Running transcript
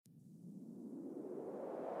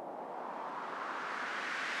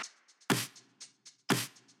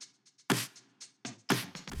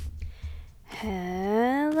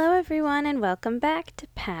Hello, everyone, and welcome back to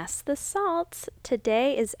Pass the Salt.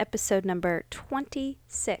 Today is episode number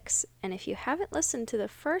 26, and if you haven't listened to the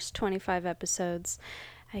first 25 episodes,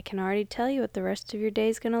 I can already tell you what the rest of your day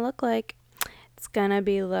is going to look like. It's going to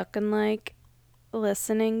be looking like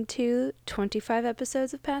listening to 25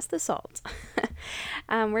 episodes of Pass the Salt.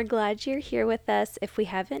 We're glad you're here with us. If we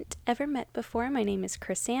haven't ever met before, my name is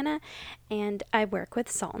Chrisanna, and I work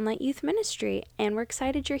with Salt and Light Youth Ministry, and we're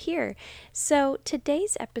excited you're here. So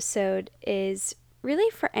today's episode is really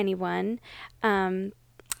for anyone.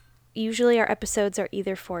 Usually our episodes are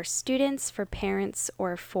either for students, for parents,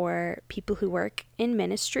 or for people who work in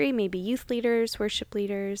ministry, maybe youth leaders, worship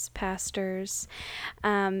leaders, pastors.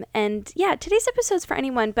 Today's episode's for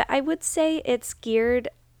anyone, but I would say it's geared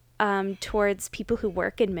towards people who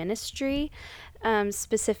work in ministry,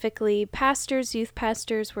 specifically pastors, youth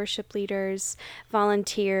pastors, worship leaders,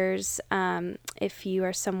 volunteers. If you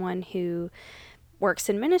are someone who works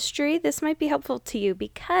in ministry, this might be helpful to you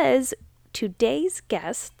because today's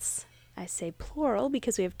guests, I say plural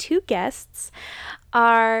because we have two guests,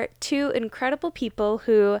 are two incredible people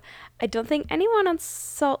who I don't think anyone in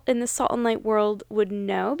the Salt and Light world would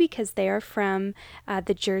know because they are from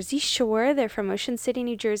the Jersey Shore. They're from Ocean City,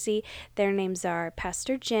 New Jersey. Their names are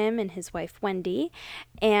Pastor Jim and his wife Wendy,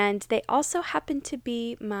 and they also happen to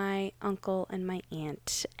be my uncle and my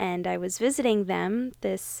aunt. And I was visiting them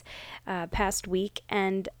this past week,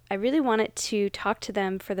 and I really wanted to talk to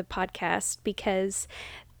them for the podcast because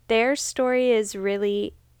their story is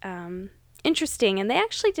really interesting, and they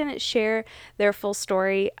actually didn't share their full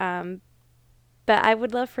story, but I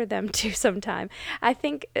would love for them to sometime. I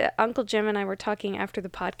think Uncle Jim and I were talking after the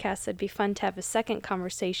podcast. It'd be fun to have a second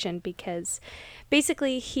conversation because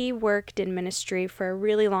basically he worked in ministry for a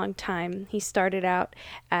really long time. He started out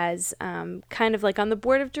as kind of like on the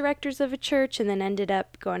board of directors of a church and then ended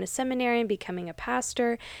up going to seminary and becoming a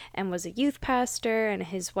pastor and was a youth pastor, and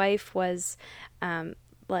his wife was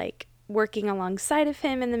working alongside of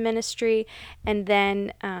him in the ministry. And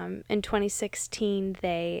then in 2016,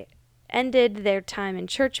 they ended their time in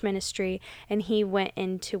church ministry and he went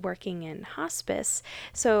into working in hospice.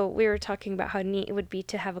 So we were talking about how neat it would be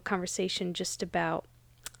to have a conversation just about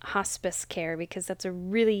hospice care because that's a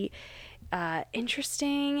really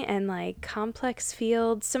interesting and complex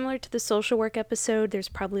field. Similar to the social work episode, there's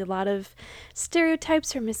probably a lot of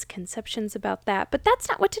stereotypes or misconceptions about that, but that's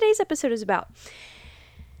not what today's episode is about.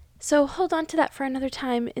 So hold on to that for another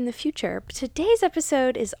time in the future. But today's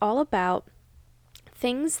episode is all about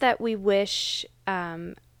things that we wish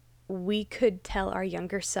we could tell our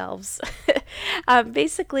younger selves.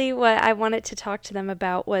 Basically, what I wanted to talk to them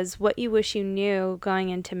about was what you wish you knew going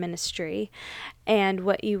into ministry and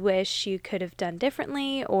what you wish you could have done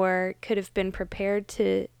differently or could have been prepared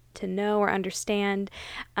to know or understand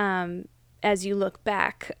as you look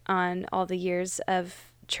back on all the years of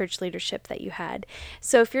church leadership that you had.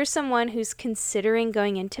 So if you're someone who's considering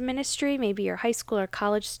going into ministry, maybe you're a high school or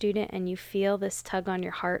college student and you feel this tug on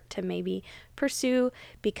your heart to maybe pursue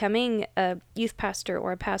becoming a youth pastor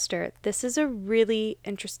or a pastor, this is a really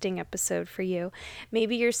interesting episode for you.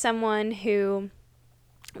 Maybe you're someone who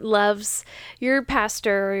loves your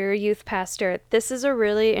pastor or your youth pastor. This is a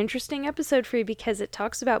really interesting episode for you because it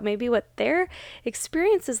talks about maybe what their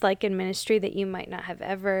experience is like in ministry that you might not have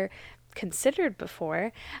ever considered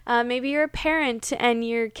before. Maybe you're a parent and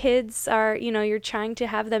your kids are, you're trying to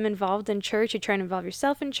have them involved in church. You're trying to involve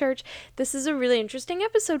yourself in church. This is a really interesting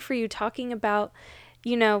episode for you, talking about,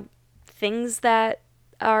 things that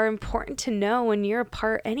are important to know when you're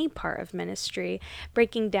any part of ministry,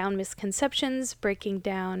 breaking down misconceptions, breaking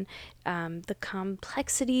down the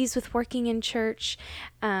complexities with working in church.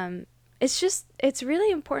 It's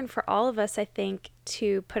really important for all of us, I think,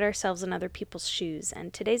 to put ourselves in other people's shoes.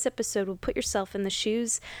 And today's episode will put yourself in the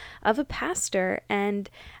shoes of a pastor. And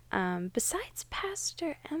besides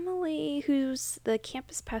Pastor Emily, who's the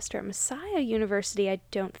campus pastor at Messiah University, I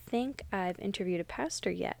don't think I've interviewed a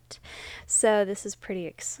pastor yet. So this is pretty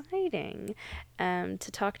exciting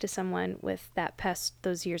to talk to someone with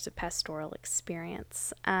those years of pastoral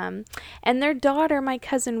experience. And their daughter, my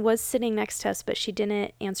cousin, was sitting next to us, but she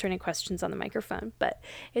didn't answer any questions on the microphone. But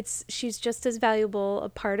she's just as valuable a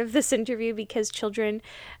part of this interview because children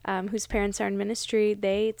whose parents are in ministry,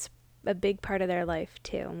 it's a big part of their life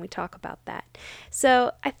too, and we talk about that.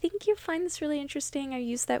 So I think you'll find this really interesting. I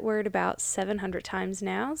used that word about 700 times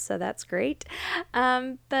now, so that's great.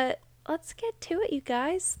 But let's get to it, you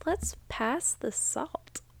guys. Let's pass the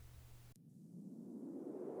salt.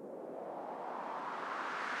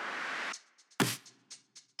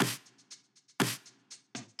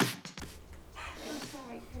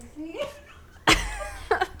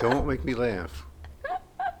 Don't make me laugh.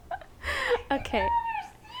 Okay.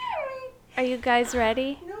 Are you guys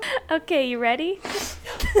ready? Okay, you ready?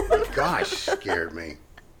 Gosh, scared me.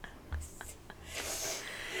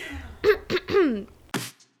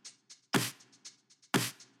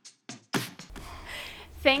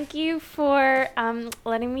 Thank you for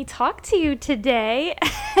letting me talk to you today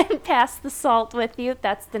and pass the salt with you.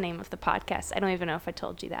 That's the name of the podcast. I don't even know if I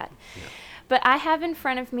told you that. Yeah. But I have in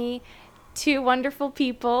front of me two wonderful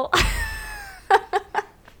people.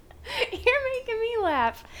 You're making me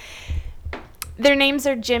laugh. Their names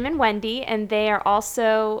are Jim and Wendy, and they are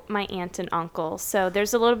also my aunt and uncle. So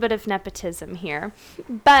there's a little bit of nepotism here.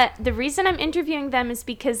 But the reason I'm interviewing them is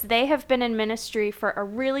because they have been in ministry for a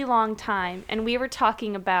really long time. And we've been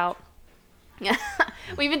talking about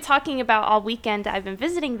all weekend. I've been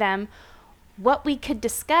visiting them, what we could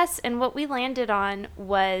discuss, and what we landed on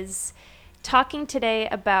was talking today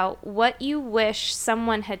about what you wish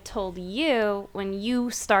someone had told you when you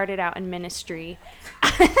started out in ministry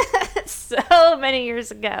so many years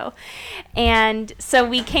ago. And so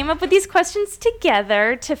we came up with these questions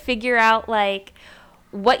together to figure out like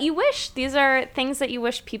what you wish. These are things that you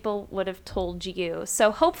wish people would have told you. So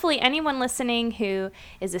hopefully anyone listening who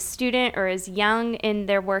is a student or is young in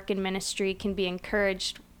their work in ministry can be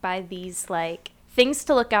encouraged by these like things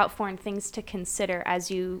to look out for and things to consider as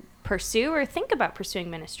you pursue or think about pursuing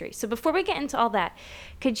ministry. So before we get into all that,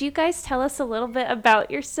 could you guys tell us a little bit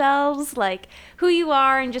about yourselves, like who you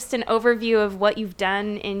are and just an overview of what you've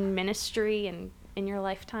done in ministry and in your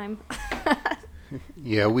lifetime?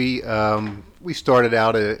 Yeah, we started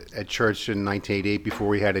out at church in 1988 before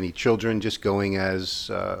we had any children, just going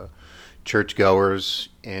as churchgoers,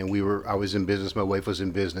 and I was in business, my wife was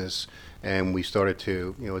in business, and we started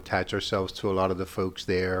to attach ourselves to a lot of the folks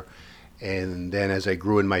there. And then as I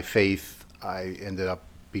grew in my faith, I ended up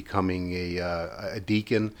becoming a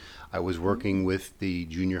deacon. I was working with the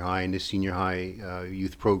junior high and the senior high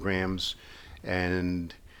youth programs,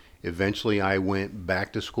 and eventually I went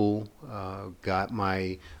back to school, got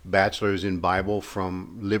my bachelor's in Bible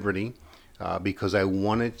from Liberty, because I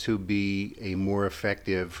wanted to be a more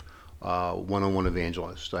effective one-on-one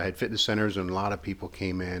evangelist. I had fitness centers, and a lot of people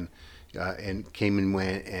came in and came and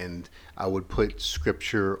went, and I would put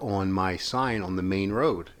scripture on my sign on the main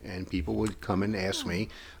road, and people would come and ask me,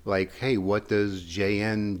 like, hey, what does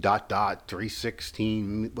JN dot dot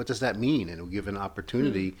 316, what does that mean? And it would give an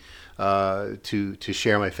opportunity to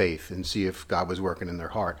share my faith and see if God was working in their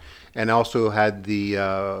heart. And I also had the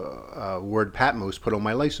word Patmos put on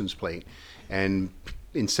my license plate. And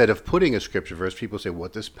instead of putting a scripture verse, people say,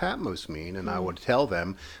 what does Patmos mean? And I would tell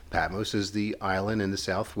them, Patmos is the island in the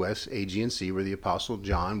southwest Aegean Sea where the Apostle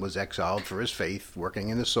John was exiled for his faith, working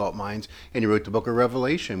in the salt mines, and he wrote the book of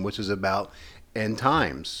Revelation, which is about end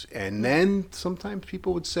times. And then sometimes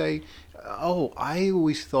people would say, oh, I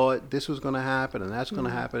always thought this was going to happen and that's going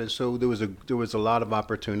to happen. And so there was a lot of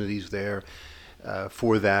opportunities there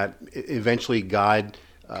for that. Eventually, God,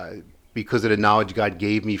 because of the knowledge God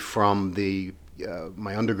gave me from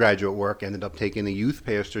my undergraduate work, ended up taking a youth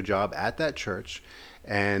pastor job at that church,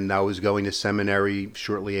 and I was going to seminary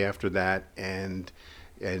shortly after that, and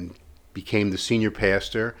became the senior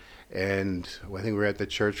pastor. And I think we were at the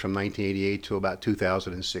church from 1988 to about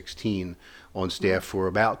 2016 on staff for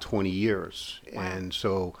about 20 years. Wow. And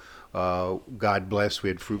so God bless, we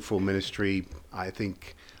had fruitful ministry. I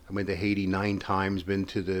think I went to Haiti 9 times, been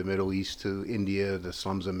to the Middle East, to India, the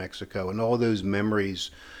slums of Mexico, and all those memories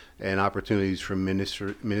and opportunities for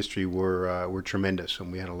ministry were tremendous,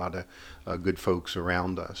 and we had a lot of good folks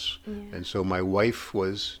around us. Yeah. And so my wife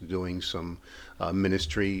was doing some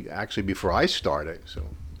ministry actually before I started. So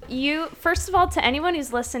first of all, to anyone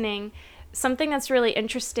who's listening, something that's really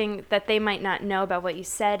interesting that they might not know about what you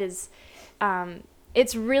said is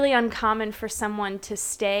it's really uncommon for someone to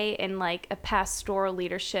stay in like a pastoral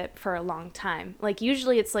leadership for a long time. Like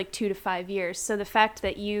usually it's like 2 to 5 years. So the fact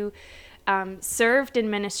that you served in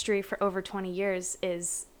ministry for over 20 years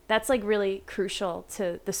that's like really crucial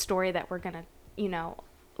to the story that we're going to,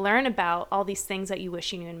 learn about all these things that you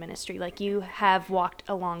wish you knew in ministry. Like you have walked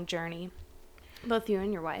a long journey, both you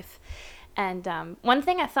and your wife. And one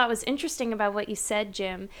thing I thought was interesting about what you said,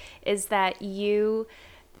 Jim, is that you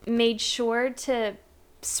made sure to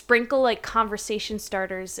sprinkle like conversation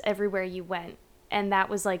starters everywhere you went. And that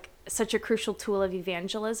was like such a crucial tool of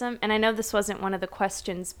evangelism. And I know this wasn't one of the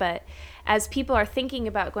questions, but as people are thinking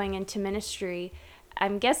about going into ministry,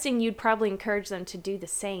 I'm guessing you'd probably encourage them to do the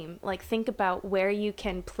same. Like think about where you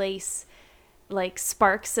can place like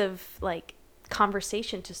sparks of like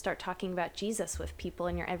conversation to start talking about Jesus with people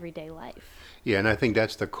in your everyday life. Yeah, and I think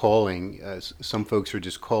that's the calling. Some folks are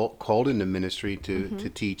just called into ministry to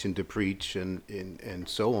teach and to preach and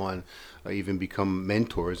so on, even become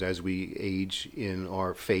mentors as we age in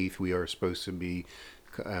our faith. We are supposed to be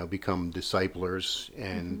become disciplers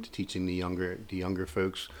and teaching the younger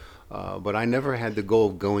folks. But I never had the goal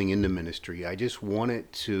of going into ministry. I just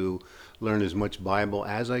wanted to learn as much Bible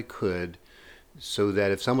as I could, so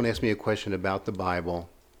that if someone asked me a question about the Bible,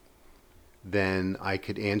 then I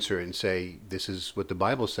could answer it and say, this is what the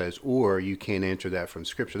Bible says, or you can't answer that from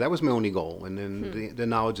Scripture. That was my only goal. And then the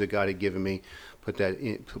knowledge that God had given me put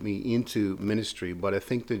me into ministry. But I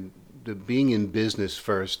think the being in business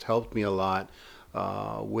first helped me a lot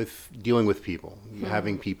with dealing with people,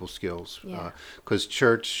 having people skills. Yeah. Because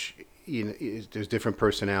church, there's different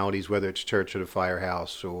personalities, whether it's church or the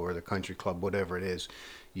firehouse or the country club, whatever it is.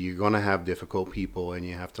 You're going to have difficult people, and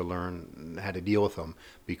you have to learn how to deal with them,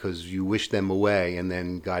 because you wish them away, and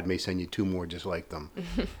then God may send you two more just like them.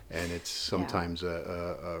 And it's sometimes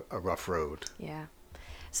a rough road. Yeah.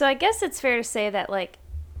 So I guess it's fair to say that, like,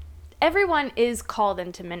 everyone is called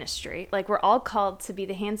into ministry. Like, we're all called to be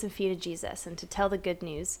the hands and feet of Jesus and to tell the good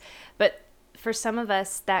news. But for some of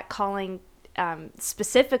us, that calling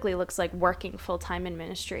specifically looks like working full-time in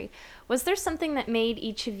ministry. Was there something that made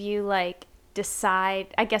each of you, like,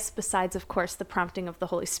 decide, I guess besides, of course, the prompting of the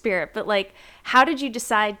Holy Spirit, but, like, how did you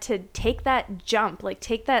decide to take that jump, like,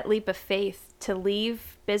 take that leap of faith to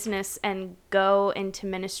leave business and go into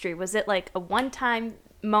ministry? Was it like a one-time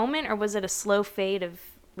moment, or was it a slow fade of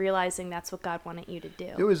realizing that's what God wanted you to do?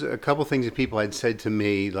 There was a couple things that people had said to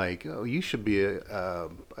me, like, "Oh, you should be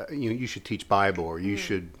you should teach Bible, or you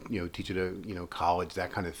should, teach at a, college,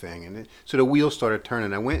 that kind of thing." And so the wheels started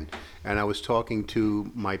turning. I went and I was talking to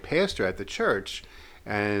my pastor at the church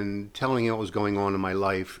and telling him what was going on in my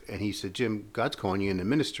life, and he said, "Jim, God's calling you into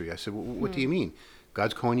ministry." I said, "Well, what do you mean?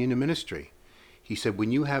 God's calling you into ministry?" He said,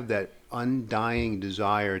 "When you have that undying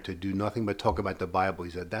desire to do nothing but talk about the Bible,"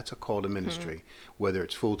 he said, "that's a call to ministry, whether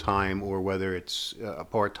it's full time or whether it's a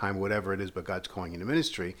part time, whatever it is. But God's calling you to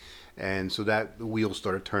ministry." And so that the wheels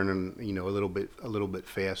started turning, a little bit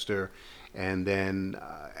faster. And then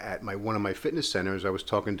at one of my fitness centers, I was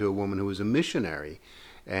talking to a woman who was a missionary,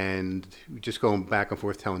 and just going back and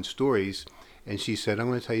forth telling stories. And she said, "I'm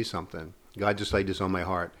going to tell you something. God just laid this on my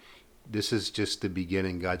heart. This is just the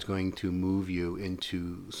beginning. God's going to move you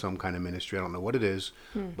into some kind of ministry. I don't know what it is,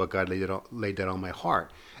 but God laid that on my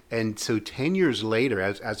heart." And so 10 years later,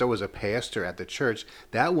 as I was a pastor at the church,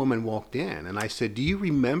 that woman walked in, and I said, "Do you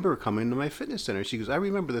remember coming to my fitness center?" She goes, "I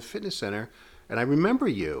remember the fitness center, and I remember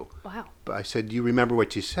you." Wow. But I said, "Do you remember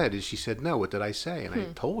what you said?" And she said, "No, what did I say?" And I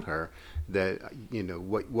told her that,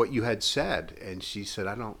 what you had said. And she said,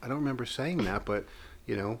 I don't remember saying that, but,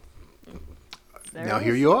 now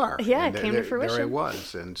here you are. Yeah, and it came to fruition. There I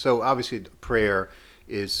was. And so obviously prayer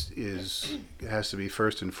has to be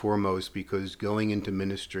first and foremost, because going into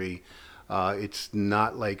ministry, it's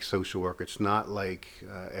not like social work. It's not like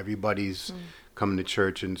everybody's coming to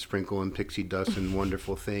church and sprinkling pixie dust and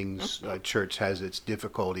wonderful things. Church has its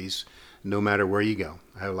difficulties no matter where you go.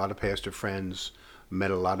 I have a lot of pastor friends,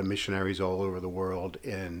 met a lot of missionaries all over the world,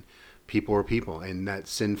 and people are people, and that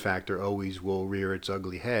sin factor always will rear its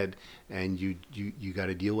ugly head, and you got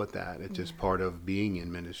to deal with that. It's just part of being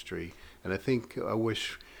in ministry. And I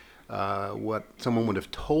wish what someone would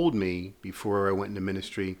have told me before I went into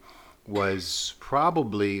ministry was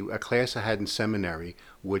probably a class I had in seminary,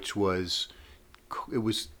 it was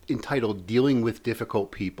entitled "Dealing with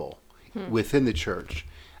Difficult People" within the church,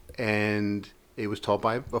 and it was taught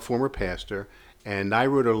by a former pastor. And I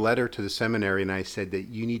wrote a letter to the seminary, and I said that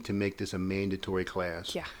you need to make this a mandatory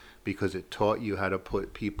class, because it taught you how to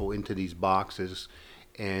put people into these boxes.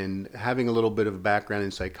 And having a little bit of background in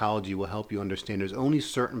psychology will help you understand there's only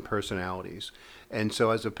certain personalities. And so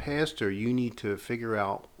as a pastor, you need to figure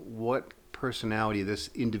out what personality this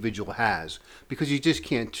individual has, because you just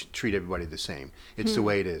can't treat everybody the same. It's the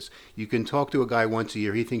way it is. You can talk to a guy once a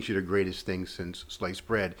year, he thinks you're the greatest thing since sliced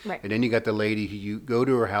bread. Right. And then you got the lady who you go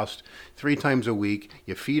to her house 3 times a week,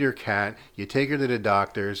 you feed her cat, you take her to the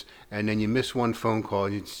doctors, and then you miss one phone call,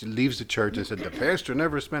 and she leaves the church and said, "The pastor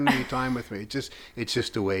never spent any time with me." It's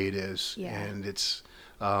just the way it is. Yeah. And it's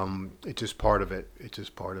just part of it. It's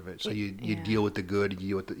just part of it. So you deal with the good,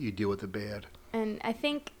 you deal with the bad. And I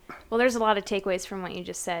think, well, there's a lot of takeaways from what you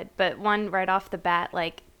just said, but one right off the bat,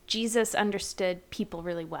 like, Jesus understood people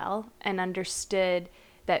really well and understood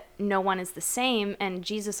that no one is the same, and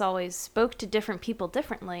Jesus always spoke to different people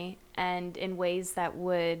differently and in ways that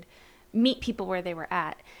would meet people where they were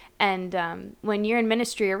at. And when you're in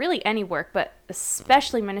ministry, or really any work, but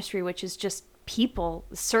especially ministry, which is just people,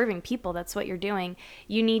 serving people, that's what you're doing.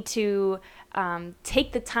 You need to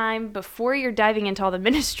take the time before you're diving into all the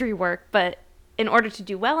ministry work, but in order to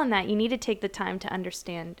do well in that, you need to take the time to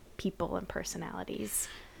understand people and personalities.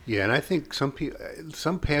 Yeah, and I think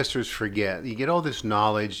some pastors forget. You get all this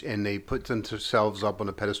knowledge, and they put themselves up on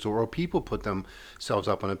a pedestal, or people put themselves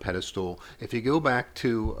up on a pedestal. If you go back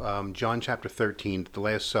to John chapter 13, the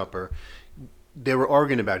Last Supper, they were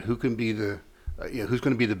arguing about who can be who's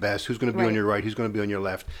going to be the best, who's going to be on your right, who's going to be on your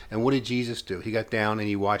left. And what did Jesus do? He got down and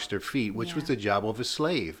he washed their feet, which was the job of a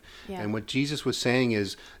slave. Yeah. And what Jesus was saying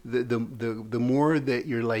is the more that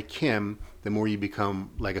you're like him, the more you become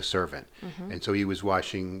like a servant. Mm-hmm. And so he was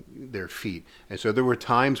washing their feet. And so there were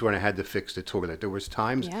times when I had to fix the toilet. There was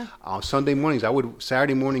times Saturday mornings I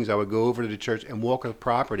would go over to the church and walk the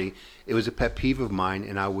property. It was a pet peeve of mine,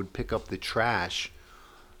 and I would pick up the trash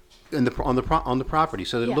on the property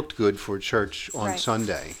so that it looked good for church on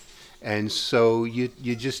Sunday. And so you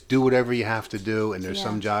just do whatever you have to do, and there's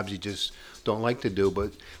some jobs you just don't like to do,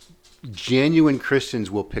 but genuine Christians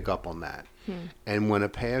will pick up on that. And when a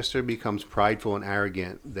pastor becomes prideful and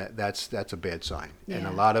arrogant, that's a bad sign. And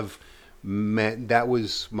a lot of men, that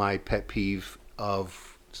was my pet peeve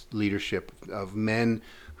of leadership, of men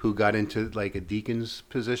who got into like a deacon's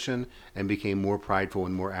position and became more prideful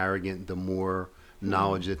and more arrogant the more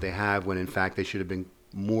knowledge that they have, when in fact they should have been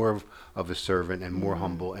more of a servant and more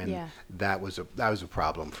humble, and that was a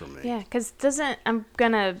problem for me. Yeah, because I'm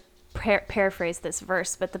gonna paraphrase this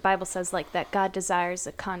verse, but the Bible says like that God desires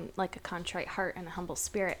a contrite heart and a humble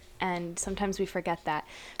spirit, and sometimes we forget that.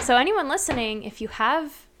 So anyone listening, if you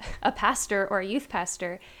have a pastor or a youth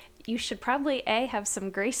pastor, you should probably have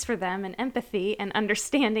some grace for them and empathy and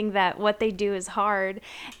understanding that what they do is hard,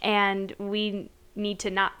 and we need to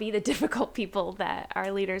not be the difficult people that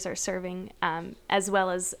our leaders are serving, as well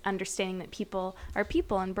as understanding that people are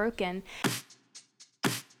people and broken.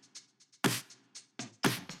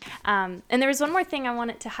 And there was one more thing I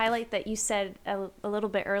wanted to highlight that you said a little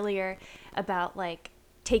bit earlier about like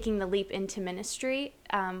taking the leap into ministry.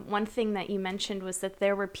 One thing that you mentioned was that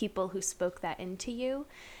there were people who spoke that into you.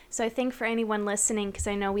 So I think for anyone listening, because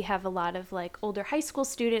I know we have a lot of like older high school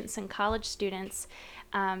students and college students,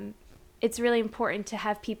 it's really important to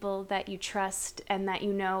have people that you trust and that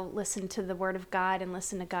you know listen to the Word of God and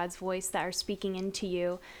listen to God's voice that are speaking into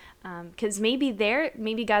you. Because maybe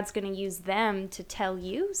God's going to use them to tell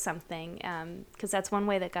you something, because that's one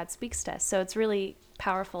way that God speaks to us. So it's really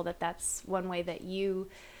powerful that that's one way that you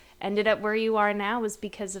ended up where you are now, was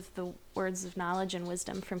because of the words of knowledge and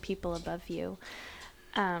wisdom from people above you.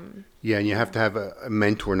 And you have to have a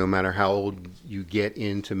mentor no matter how old you get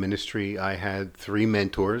into ministry. I had 3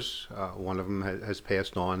 mentors. One of them has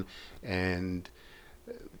passed on, and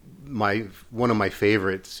one of my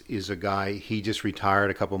favorites is a guy. He just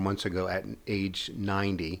retired a couple months ago at age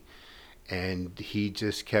 90, and he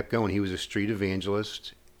just kept going. He was a street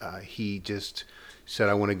evangelist. He just said,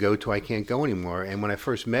 I want to go till I can't go anymore. And when I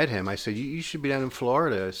first met him, I said, you should be down in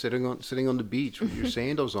Florida sitting on the beach with your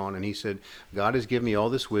sandals on. And he said, God has given me all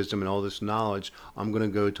this wisdom and all this knowledge. I'm going to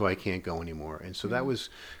go till I can't go anymore. And so that was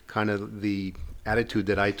kind of the attitude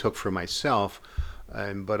that I took for myself,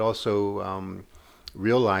 but also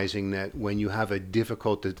realizing that when you have a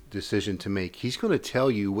difficult decision to make, he's going to tell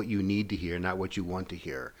you what you need to hear, not what you want to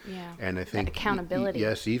hear. Yeah. And I think that accountability.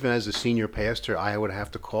 Yes, even as a senior pastor, I would have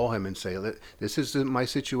to call him and say, "This is my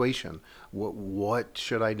situation. What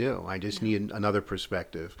should I do? I just need another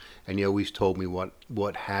perspective." And he always told me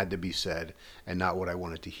what had to be said and not what I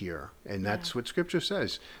wanted to hear. And that's what Scripture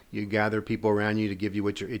says. You gather people around you to give you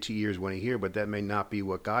what your itchy ears want to hear, but that may not be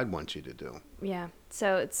what God wants you to do. Yeah.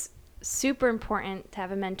 So it's super important to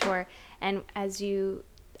have a mentor, and as you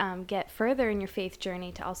get further in your faith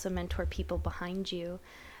journey, to also mentor people behind you,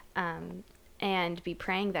 and be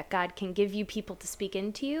praying that God can give you people to speak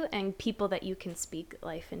into you and people that you can speak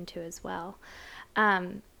life into as well. I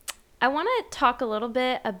want to talk a little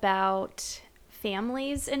bit about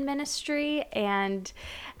families in ministry, and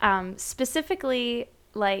specifically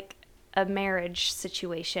like a marriage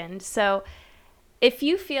situation. So if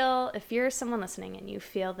you're someone listening and you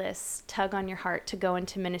feel this tug on your heart to go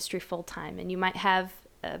into ministry full time, and you might have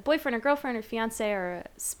a boyfriend or girlfriend or fiance or a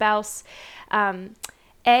spouse, is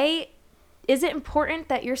it important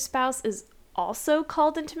that your spouse is also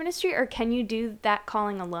called into ministry, or can you do that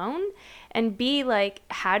calling alone? And B, like,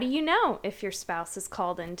 how do you know if your spouse is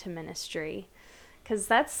called into ministry? Because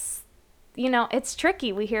that's, it's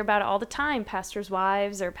tricky. We hear about it all the time, pastors'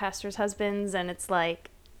 wives or pastors' husbands, and it's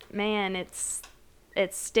like, man, it's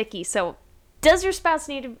sticky. So Does your spouse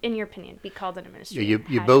need, in your opinion, be called into ministry? Yeah, How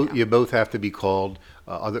do you know? you both have to be called.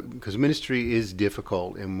 Because ministry is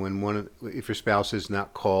difficult, and if your spouse is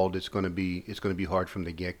not called, it's going to be hard from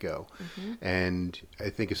the get go. And I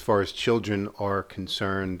think as far as children are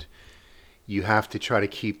concerned, you have to try to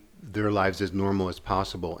keep their lives as normal as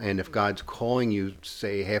possible. And if God's calling you,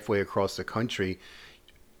 say halfway across the country,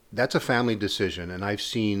 that's a family decision. And I've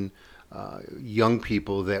seen young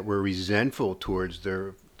people that were resentful towards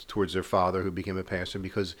their father who became a pastor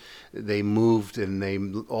because they moved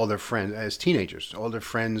and all their friends as teenagers, all their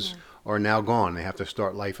friends are now gone. They have to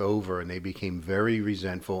start life over, and they became very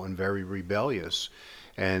resentful and very rebellious.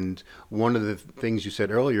 And one of the things you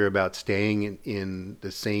said earlier about staying in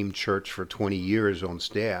the same church for 20 years on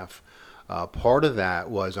staff, part of that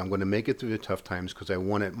was I'm going to make it through the tough times because I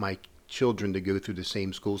wanted my children to go through the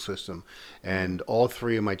same school system. And all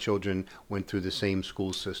three of my children went through the same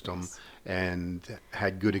school system and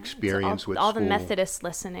had good experience with all school. the Methodists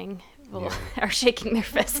listening are shaking their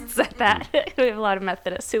fists at that. We have a lot of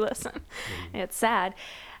Methodists who listen. It's sad.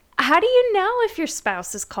 How do you know if your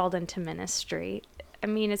spouse is called into ministry? I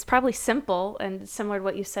mean, it's probably simple and similar to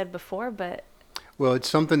what you said before, but... Well, it's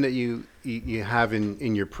something that you have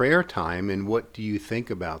in your prayer time. And what do you think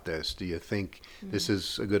about this? Do you think this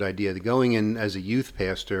is a good idea? Going in as a youth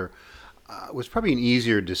pastor was probably an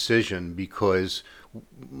easier decision because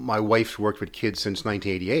my wife's worked with kids since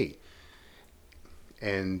 1988.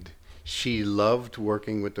 And she loved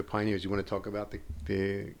working with the pioneers. You want to talk about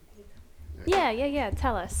the... Yeah.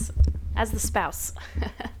 Tell us, as the spouse.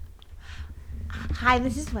 Hi,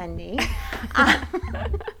 this is Wendy.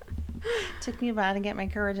 Took me a while to get my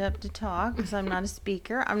courage up to talk because I'm not a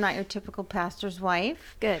speaker. I'm not your typical pastor's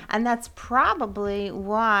wife. Good. And that's probably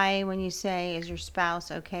why when you say, is your spouse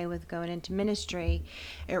okay with going into ministry,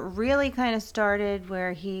 it really kind of started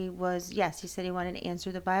where he said he wanted to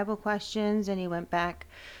answer the Bible questions, and he went back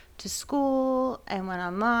to school and went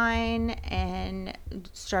online and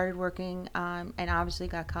started working and obviously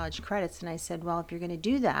got college credits. And I said, well, if you're going to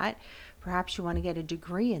do that, perhaps you want to get a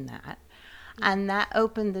degree in that. And that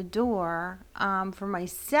opened the door for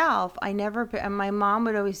myself. And my mom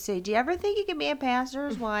would always say, do you ever think you could be a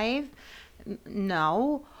pastor's wife?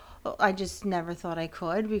 No. I just never thought I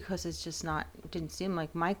could because didn't seem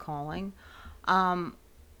like my calling.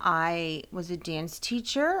 I was a dance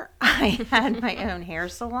teacher. I had my own hair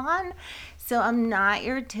salon. So I'm not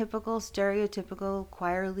your typical stereotypical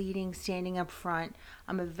choir leading, standing up front.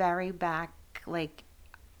 I'm a very back,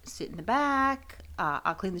 sit in the back.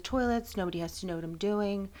 I'll clean the toilets. Nobody has to know what I'm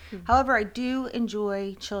doing. Mm-hmm. However, I do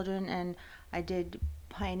enjoy children, and I did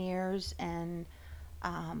pioneers and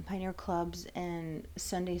pioneer clubs and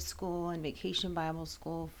Sunday school and vacation Bible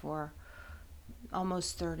school for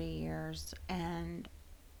almost 30 years. And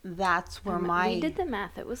that's where we did the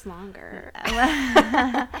math. It was longer.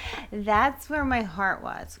 That's where my heart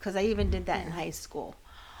was, because I even did that in high school.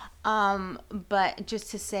 But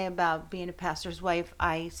just to say about being a pastor's wife,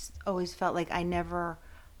 I always felt like I'm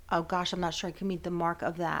not sure I can meet the mark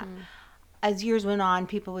of that. As years went on,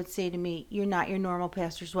 people would say to me, you're not your normal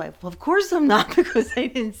pastor's wife. Well, of course I'm not, because I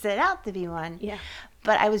didn't set out to be one. Yeah.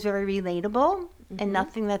 But I was very relatable, and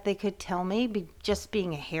nothing that they could tell me, just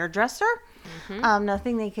being a hairdresser,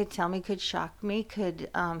 nothing they could tell me could shock me,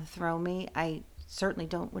 could throw me. I certainly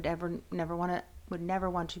would never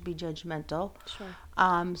want to be judgmental.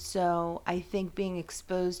 Sure. So I think being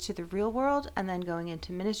exposed to the real world and then going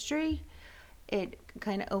into ministry, it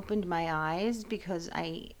kind of opened my eyes because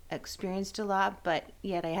I experienced a lot, but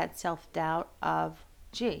yet I had self-doubt of,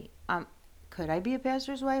 could I be a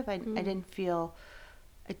pastor's wife? I didn't feel,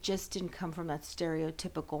 it just didn't come from that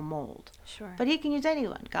stereotypical mold. Sure. But he can use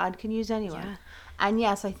anyone. God can use anyone. Yeah. And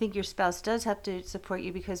yes, I think your spouse does have to support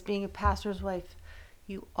you, because being a pastor's wife,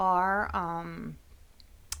 you are,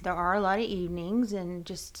 there are a lot of evenings and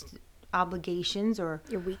just obligations, or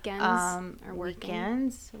your weekends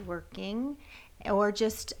are working, or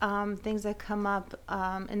just things that come up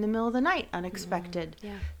in the middle of the night, unexpected,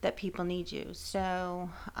 that people need you. So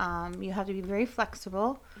you have to be very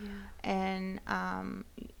flexible, and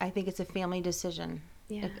I think it's a family decision.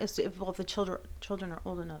 Yeah. If both the children are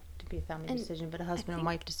old enough to be a family decision, but a husband and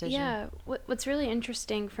wife decision. Yeah. What's really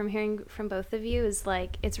interesting from hearing from both of you is,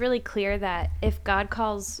 it's really clear that if God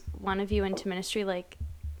calls one of you into ministry,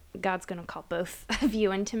 God's going to call both of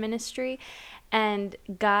you into ministry, and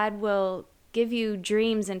God will give you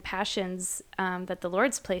dreams and passions that the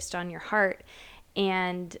Lord's placed on your heart.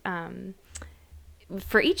 And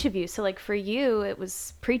for each of you. So like for you, it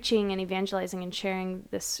was preaching and evangelizing and sharing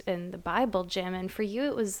this in the Bible, Jim. And for you,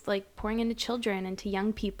 it was like pouring into children, into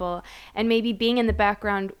young people, and maybe being in the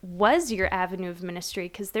background was your avenue of ministry,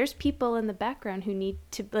 because there's people in the background who need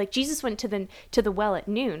to, like Jesus went to the well at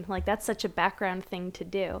noon. Like that's such a background thing to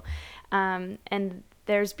do. And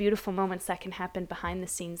there's beautiful moments that can happen behind the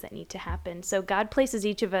scenes that need to happen. So God places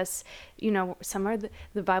each of us, some are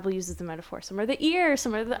the Bible uses the metaphor, some are the ears,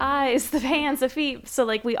 some are the eyes, the hands, the feet. So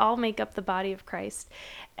like we all make up the body of Christ.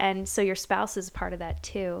 And so your spouse is part of that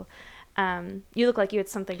too. You look like you had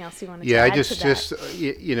something else you wanted to add to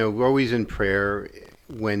that. We're always in prayer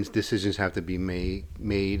when decisions have to be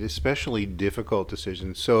made, especially difficult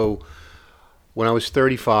decisions. So when I was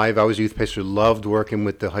 35, I was youth pastor, loved working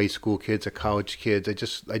with the high school kids, the college kids.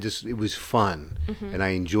 It was fun, and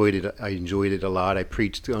I enjoyed it. I enjoyed it a lot. I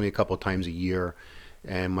preached only a couple of times a year,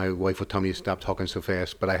 and my wife would tell me to stop talking so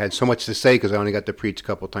fast, but I had so much to say because I only got to preach a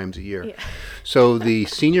couple of times a year. Yeah. So the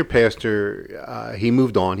senior pastor, he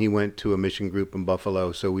moved on. He went to a mission group in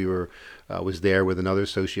Buffalo, so we was there with another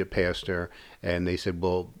associate pastor, and they said,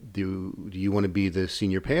 well, do you want to be the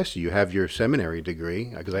senior pastor? You have your seminary degree,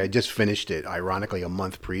 because I had just finished it, ironically, a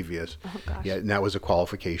month previous. Oh, gosh. Yeah, and that was a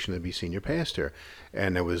qualification to be senior pastor.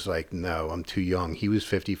 And it was like, no, I'm too young. He was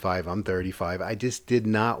 55, I'm 35. I just did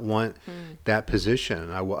not want that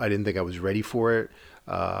position. I didn't think I was ready for it.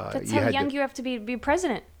 That's how young you have to be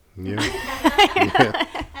president. Yeah.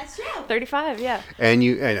 That's true. 35, yeah. And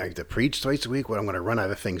I have to preach twice a week. What I'm going to run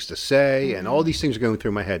out of things to say, and all these things are going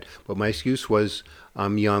through my head. But my excuse was,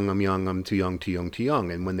 I'm young, I'm too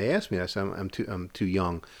young. And when they asked me, I said, I'm too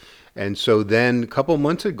young. And so then a couple of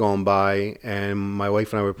months had gone by, and my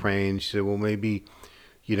wife and I were praying. She said, well, maybe,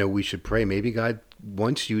 we should pray. Maybe God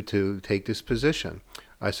wants you to take this position.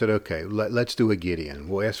 I said, okay, let's do a Gideon.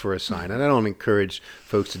 We'll ask for a sign. And I don't encourage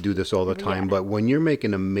folks to do this all the time, but when you're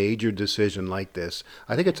making a major decision like this,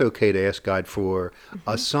 I think it's okay to ask God for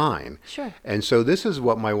a sign. Sure. And so this is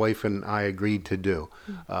what my wife and I agreed to do.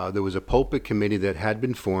 There was a pulpit committee that had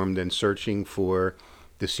been formed and searching for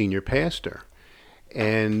the senior pastor.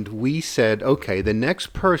 And we said, okay, the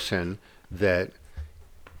next person that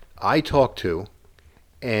I talk to,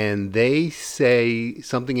 and they say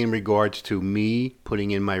something in regards to me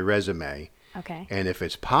putting in my resume. Okay. And if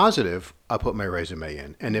it's positive, I'll put my resume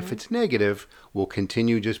in. And if it's negative, we'll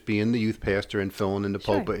continue just being the youth pastor and filling in the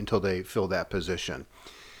pulpit until they fill that position.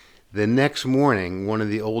 The next morning, one of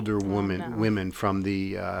the older women from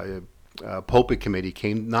the pulpit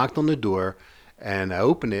committee knocked on the door, and I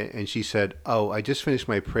opened it, and she said, oh, I just finished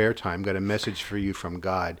my prayer time, got a message for you from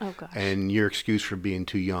God, and your excuse for being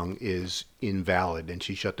too young is invalid. And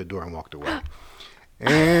she shut the door and walked away.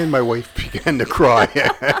 And my wife began to cry.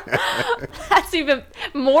 That's even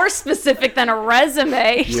more specific than a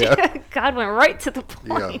resume. Yeah. God went right to the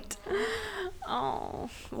point. Yeah. Oh,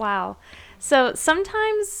 wow. So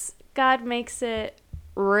sometimes God makes it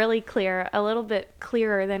really clear, a little bit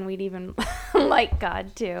clearer than we'd even like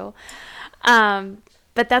God to.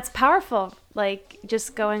 But that's powerful. Like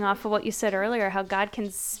just going off of what you said earlier, how God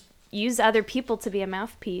can use other people to be a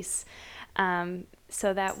mouthpiece.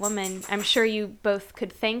 So that woman, I'm sure you both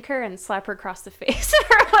could thank her and slap her across the face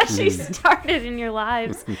for what she started in your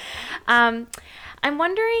lives. I'm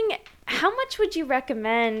wondering, how much would you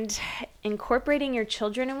recommend incorporating your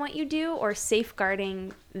children in what you do, or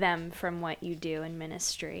safeguarding them from what you do in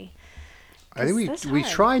ministry? I think we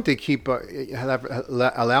tried to keep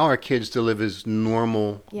allow our kids to live as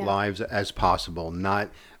normal lives as possible, not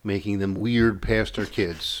making them weird pastor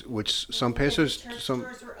kids, which some pastors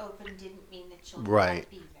doors were open didn't mean that children right.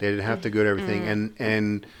 They didn't have to go to everything,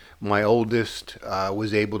 and my oldest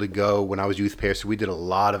was able to go when I was youth pastor. We did a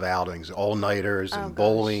lot of outings, all-nighters and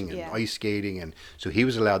bowling and ice skating, and so he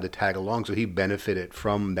was allowed to tag along. So he benefited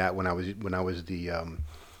from that when I was the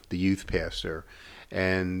youth pastor.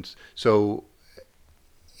 And so,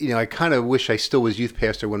 I kind of wish I still was youth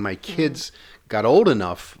pastor when my kids got old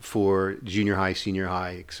enough for junior high, senior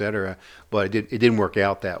high, etc. But it didn't work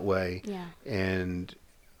out that way. Yeah. And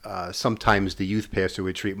sometimes the youth pastor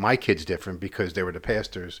would treat my kids different because they were the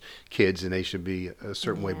pastor's kids and they should be a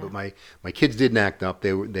certain way. But my kids didn't act up.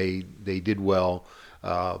 They did well.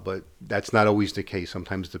 But that's not always the case.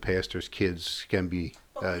 Sometimes the pastor's kids can be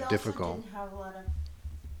difficult. We didn't have a lot of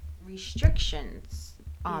restrictions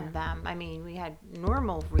on them. I mean, we had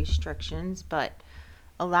normal restrictions, but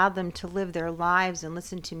allowed them to live their lives and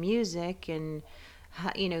listen to music and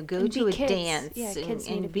go to a dance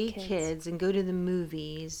and be kids and go to the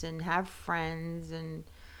movies and have friends. And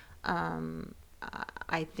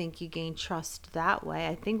I think you gain trust that way.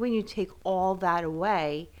 I think when you take all that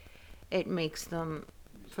away, it makes them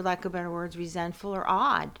for lack of better words, resentful or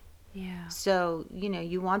odd. Yeah. So,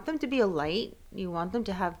 you want them to be a light. You want them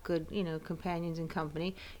to have good, companions and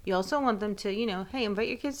company. You also want them to, hey,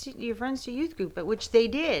 invite your friends to youth group, but which they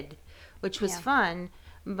did, which was fun.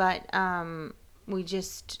 But we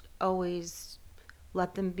just always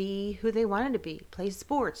let them be who they wanted to be. Play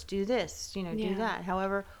sports, do this, do that.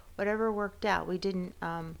 However, whatever worked out. We didn't,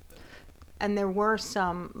 and there were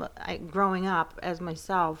some, growing up as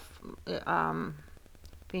myself,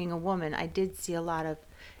 being a woman, I did see a lot of,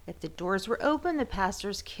 if the doors were open, the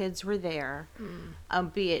pastor's kids were there,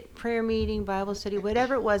 be it prayer meeting, Bible study,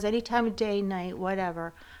 whatever it was, any time of day, night,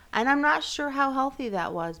 whatever. And I'm not sure how healthy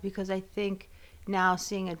that was, because I think now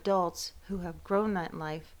seeing adults who have grown that in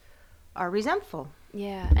life are resentful.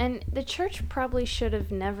 Yeah, and the church probably should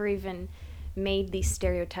have never even made these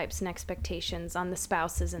stereotypes and expectations on the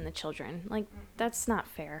spouses and the children. Like, that's not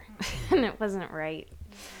fair, and it wasn't right.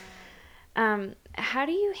 How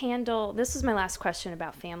do you handle, this is my last question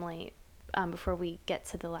about family, before we get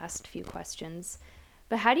to the last few questions,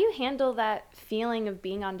 but how do you handle that feeling of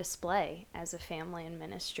being on display as a family in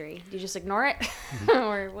ministry? Do you just ignore it?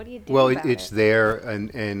 Or what do you do about it's it? there,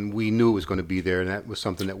 and we knew it was going to be there, and that was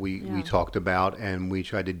something that we talked about, and we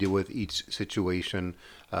tried to deal with each situation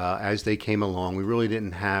as they came along. We really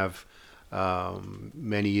didn't have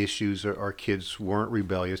many issues. Our kids weren't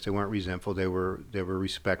rebellious. They weren't resentful. They were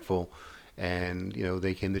respectful, and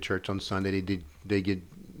they came to church on Sunday. They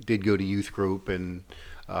did go to youth group and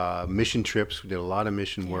mission trips. We did a lot of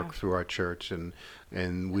mission work through our church, and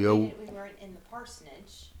we We weren't in the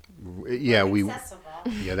parsonage.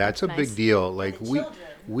 That's a Nice. big deal. Like the children,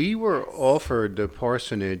 we were offered the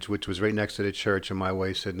parsonage, which was right next to the church, and my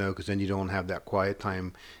wife said no, because then you don't have that quiet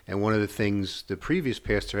time. And one of the things the previous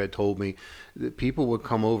pastor had told me, that people would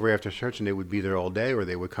come over after church and they would be there all day, or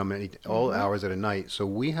they would come all hours of the night. So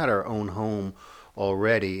we had our own home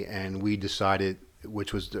already, and we decided,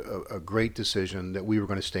 which was a great decision, that we were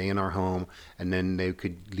going to stay in our home, and then they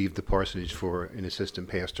could leave the parsonage for an assistant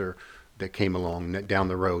pastor that came along down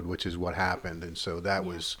the road, which is what happened. And so that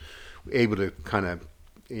was able to kind of,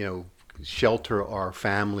 shelter our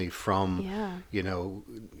family from,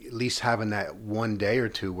 at least having that one day or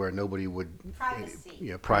two where nobody would,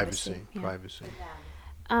 privacy.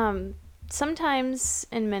 Sometimes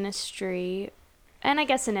in ministry, and I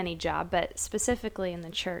guess in any job, but specifically in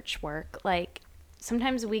the church work, like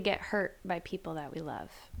sometimes we get hurt by people that we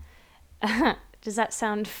love. Does that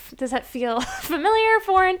feel familiar,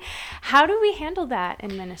 foreign? How do we handle that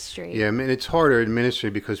in ministry? Yeah, I mean, it's harder in ministry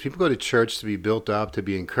because people go to church to be built up, to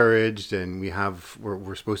be encouraged, and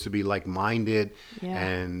we're supposed to be like-minded. Yeah.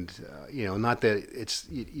 And, not that it's,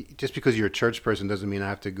 just because you're a church person doesn't mean I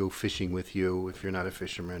have to go fishing with you if you're not a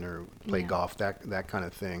fisherman, or play golf, that kind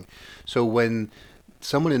of thing. So when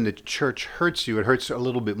someone in the church hurts you, it hurts a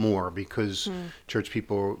little bit more, because church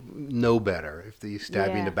people know better. If they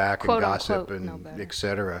stab you in the back, Quote, and gossip, unquote, know and better. et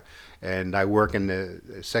cetera. And I work in the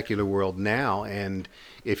secular world now, and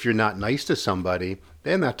if you're not nice to somebody,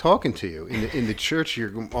 they're not talking to you. In the church,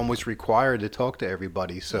 you're almost required to talk to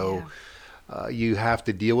everybody. So you have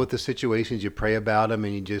to deal with the situations. You pray about them,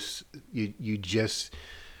 and you just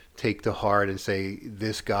take to heart and say,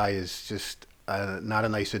 this guy is just not a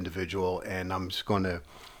nice individual, and I'm just going to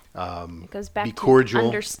It goes back be to cordial,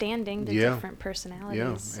 understanding the different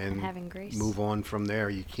personalities and having grace. move on from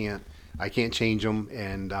there. I can't change them,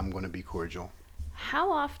 and I'm going to be cordial.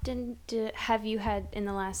 How often have you had in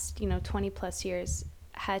the last 20 plus years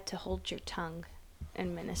had to hold your tongue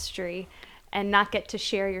in ministry and not get to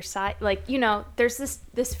share your side? Like, there's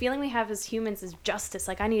this feeling we have as humans is justice.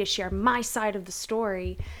 Like, I need to share my side of the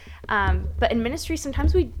story. But in ministry,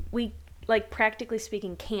 sometimes we like, practically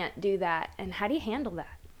speaking, can't do that. And how do you handle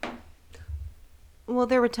that? Well,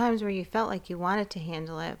 there were times where you felt like you wanted to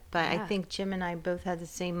handle it, but I think Jim and I both had the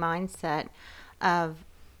same mindset of,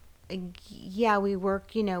 we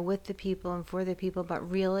work, with the people and for the people, but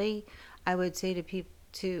really, I would say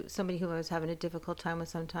to somebody who I was having a difficult time with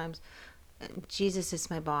sometimes, Jesus is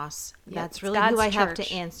my boss. That's really God's who I have church.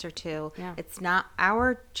 to answer to. Yeah. It's not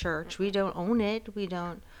our church. We don't own it. We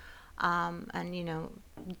don't,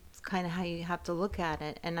 it's kind of how you have to look at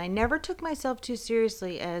it. And I never took myself too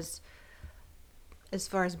seriously as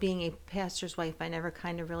far as being a pastor's wife. I never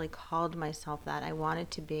kind of really called myself that. I wanted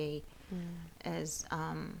to be as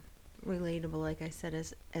relatable, like I said,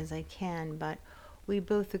 as I can. But we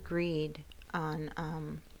both agreed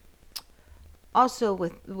on also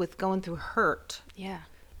with going through hurt. Yeah.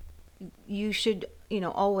 You should,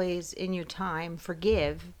 always in your time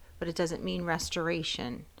forgive, but it doesn't mean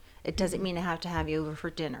restoration. It doesn't mean I have to have you over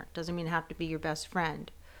for dinner. It doesn't mean I have to be your best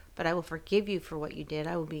friend. But I will forgive you for what you did.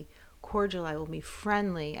 I will be cordial, I will be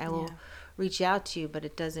friendly, I will Yeah. reach out to you, but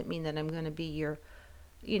it doesn't mean that I'm going to be your,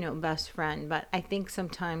 best friend. But I think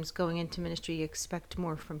sometimes going into ministry, you expect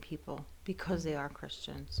more from people because they are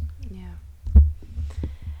Christians. Yeah.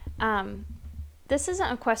 This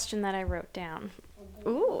isn't a question that I wrote down.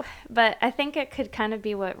 Ooh, but I think it could kind of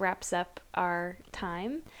be what wraps up our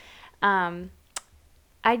time.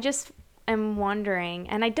 I just am wondering,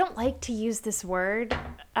 and I don't like to use this word,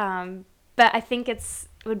 but I think it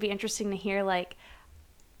would be interesting to hear, like,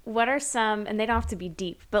 what are some, and they don't have to be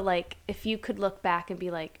deep, but like if you could look back and be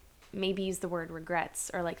like, maybe use the word regrets,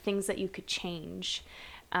 or like things that you could change,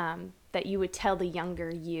 that you would tell the younger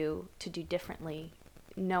you to do differently,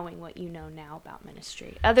 knowing what you know now about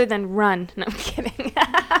ministry, other than run. No, I'm kidding.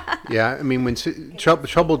 Yeah, I mean, when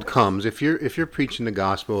trouble comes, if you're preaching the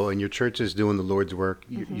gospel and your church is doing the Lord's work,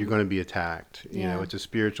 you're going to be attacked. You know, Yeah. it's a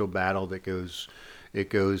spiritual battle that goes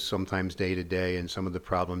sometimes day to day, and some of the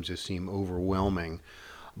problems just seem overwhelming.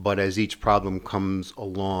 But as each problem comes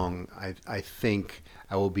along, I think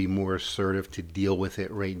I will be more assertive to deal with it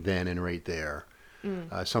right then and right there.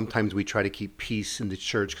 Sometimes we try to keep peace in the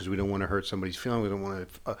church because we don't want to hurt somebody's feeling. We don't want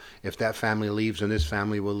to, if that family leaves, and this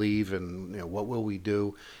family will leave, and what will we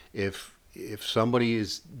do if somebody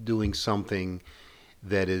is doing something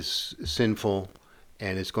that is sinful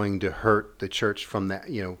and it's going to hurt the church from that,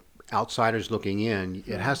 outsiders looking in,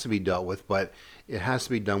 it has to be dealt with, but it has to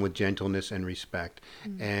be done with gentleness and respect.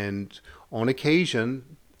 And on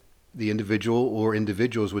occasion, the individual or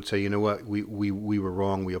individuals would say, you know what, we were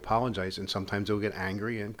wrong, we apologize. And sometimes they'll get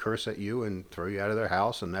angry and curse at you and throw you out of their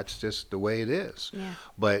house, and that's just the way it is. Yeah.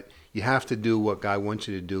 But you have to do what God wants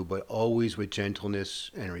you to do, but always with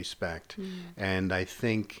gentleness and respect. And I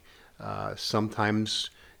think sometimes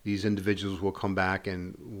these individuals will come back,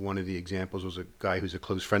 and one of the examples was a guy who's a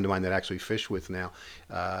close friend of mine that I actually fish with now.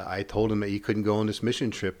 I told him that he couldn't go on this mission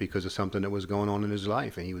trip because of something that was going on in his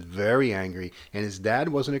life, and he was very angry. And his dad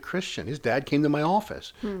wasn't a Christian. His dad came to my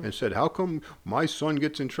office and said, "How come my son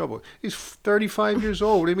gets in trouble? He's 35 years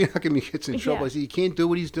old. What do you mean, how come he gets in trouble?" Yeah. I said, "You can't do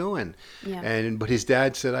what he's doing." Yeah. But his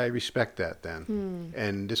dad said, "I respect that." Then,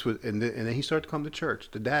 and this was, and then he started to come to church.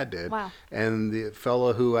 The dad did. Wow. And the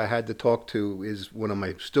fellow who I had to talk to is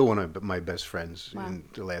still one of my best friends Wow. in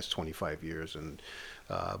the last 25 years. And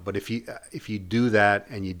but if you do that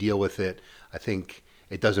and you deal with it, I think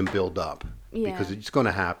it doesn't build up, Yeah. because it's going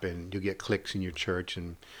to happen. You get cliques in your church,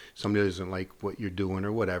 and somebody doesn't like what you're doing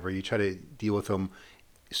or whatever. You try to deal with them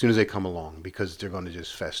as soon as they come along, because they're going to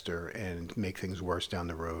just fester and make things worse down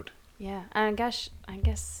the road. Yeah, and I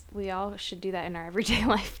guess we all should do that in our everyday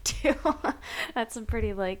life too. That's a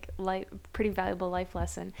pretty pretty valuable life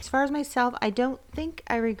lesson. As far as myself, I don't think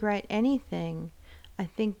I regret anything. I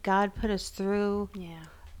think God put us through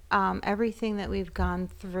Yeah. everything that we've gone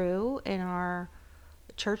through in our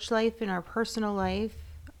church life, in our personal life,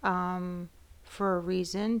 for a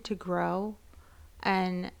reason, to grow.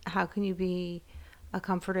 And how can you be a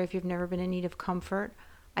comforter if you've never been in need of comfort?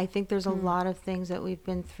 I think there's a lot of things that we've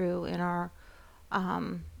been through in our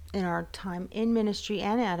time in ministry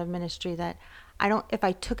and out of ministry that if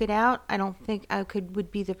I took it out, I don't think I would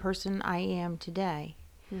be the person I am today,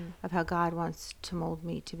 of how God wants to mold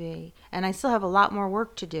me to be. And I still have a lot more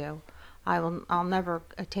work to do. I'll never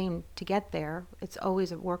attain to get there. It's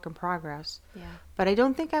always a work in progress. Yeah. But I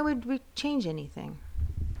don't think I would change anything.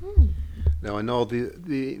 Now, I know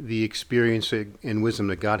the experience and wisdom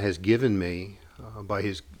that God has given me by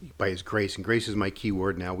His grace, and grace is my key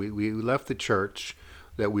word now. We left the church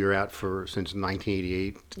that we were at since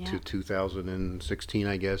 1988 to 2016,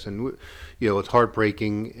 I guess, and it's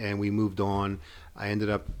heartbreaking, and we moved on. I ended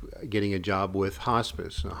up getting a job with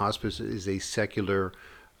hospice. Now, hospice is a secular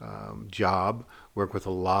job. Work with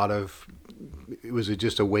it was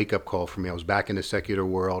just a wake-up call for me. I was back in the secular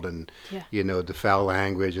world, and the foul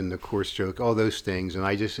language and the coarse joke, all those things, and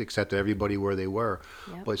I just accepted everybody where they were.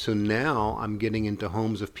 Yep. But so now I'm getting into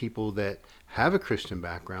homes of people that have a Christian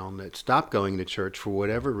background, that stopped going to church for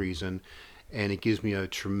whatever reason, and it gives me a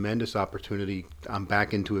tremendous opportunity. I'm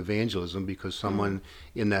back into evangelism because someone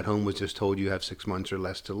in that home was just told you have 6 months or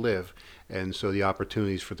less to live, and so the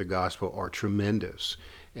opportunities for the gospel are tremendous.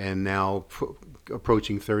 And now,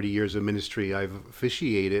 approaching 30 years of ministry, I've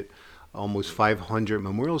officiated almost 500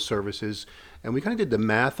 memorial services, and we kind of did the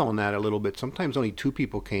math on that a little bit. Sometimes only 2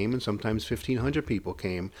 people came, and sometimes 1,500 people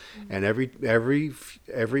came, and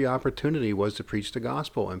every opportunity was to preach the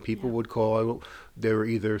gospel. And people would call. They were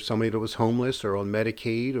either somebody that was homeless or on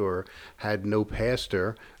Medicaid or had no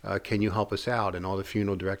pastor. Can you help us out? And all the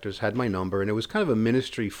funeral directors had my number, and it was kind of a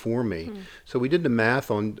ministry for me. So we did the math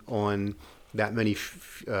on that many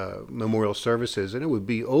memorial services, and it would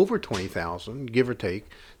be over 20,000, give or take,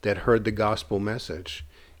 that heard the gospel message.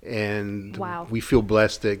 And Wow. we feel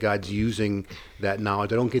blessed that God's using that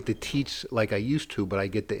knowledge. I don't get to teach like I used to, but I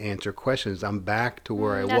get to answer questions. I'm back to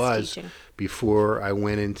where I That's was teaching. before I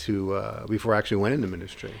went into before I actually went into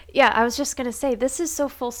ministry. Yeah, I was just going to say, this is so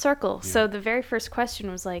full circle. So the very first question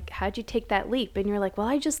was like, how'd you take that leap? And you're like, well,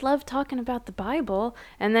 I just love talking about the Bible.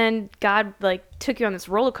 And then God like took you on this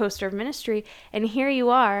roller coaster of ministry. And here you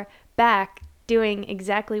are back doing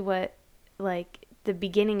exactly what like the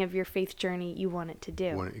beginning of your faith journey you wanted to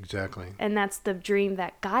do. Exactly. And that's the dream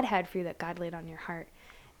that God had for you, that God laid on your heart.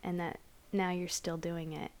 And that now you're still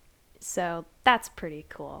doing it. So that's pretty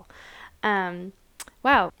cool.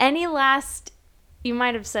 Wow. Any last, you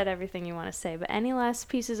might have said everything you want to say, but any last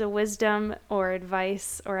pieces of wisdom or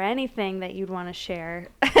advice or anything that you'd want to share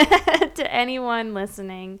to anyone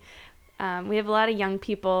listening? We have a lot of young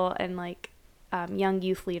people and like young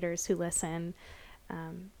youth leaders who listen.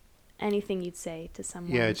 Anything you'd say to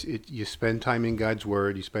someone? Yeah, you spend time in God's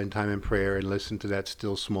Word, you spend time in prayer, and listen to that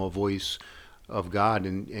still small voice of God,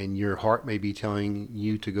 and your heart may be telling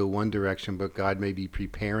you to go one direction, but God may be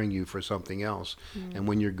preparing you for something else. And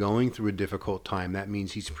when you're going through a difficult time, that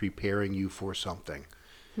means He's preparing you for something.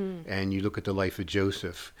 And you look at the life of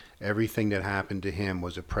Joseph, everything that happened to him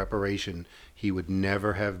was a preparation. He would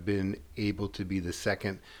never have been able to be the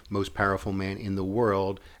second most powerful man in the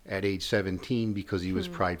world at age 17 because he was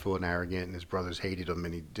prideful and arrogant and his brothers hated him.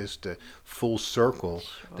 And he just a full circle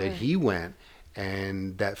that he went,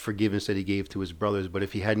 and that forgiveness that he gave to his brothers. But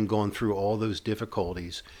if he hadn't gone through all those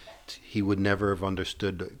difficulties, he would never have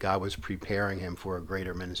understood that God was preparing him for a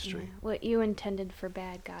greater ministry. Yeah. What you intended for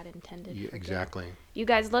bad, God intended for Exactly. good. You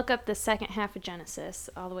guys look up the second half of Genesis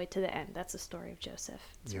all the way to the end. That's the story of Joseph.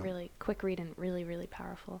 It's a really quick read and really, really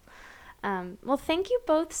powerful. Well, thank you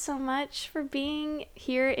both so much for being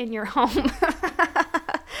here in your home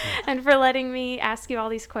and for letting me ask you all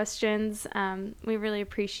these questions. We really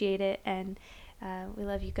appreciate it, and we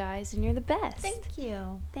love you guys, and you're the best. Thank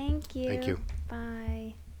you. Thank you. Thank you.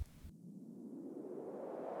 Bye.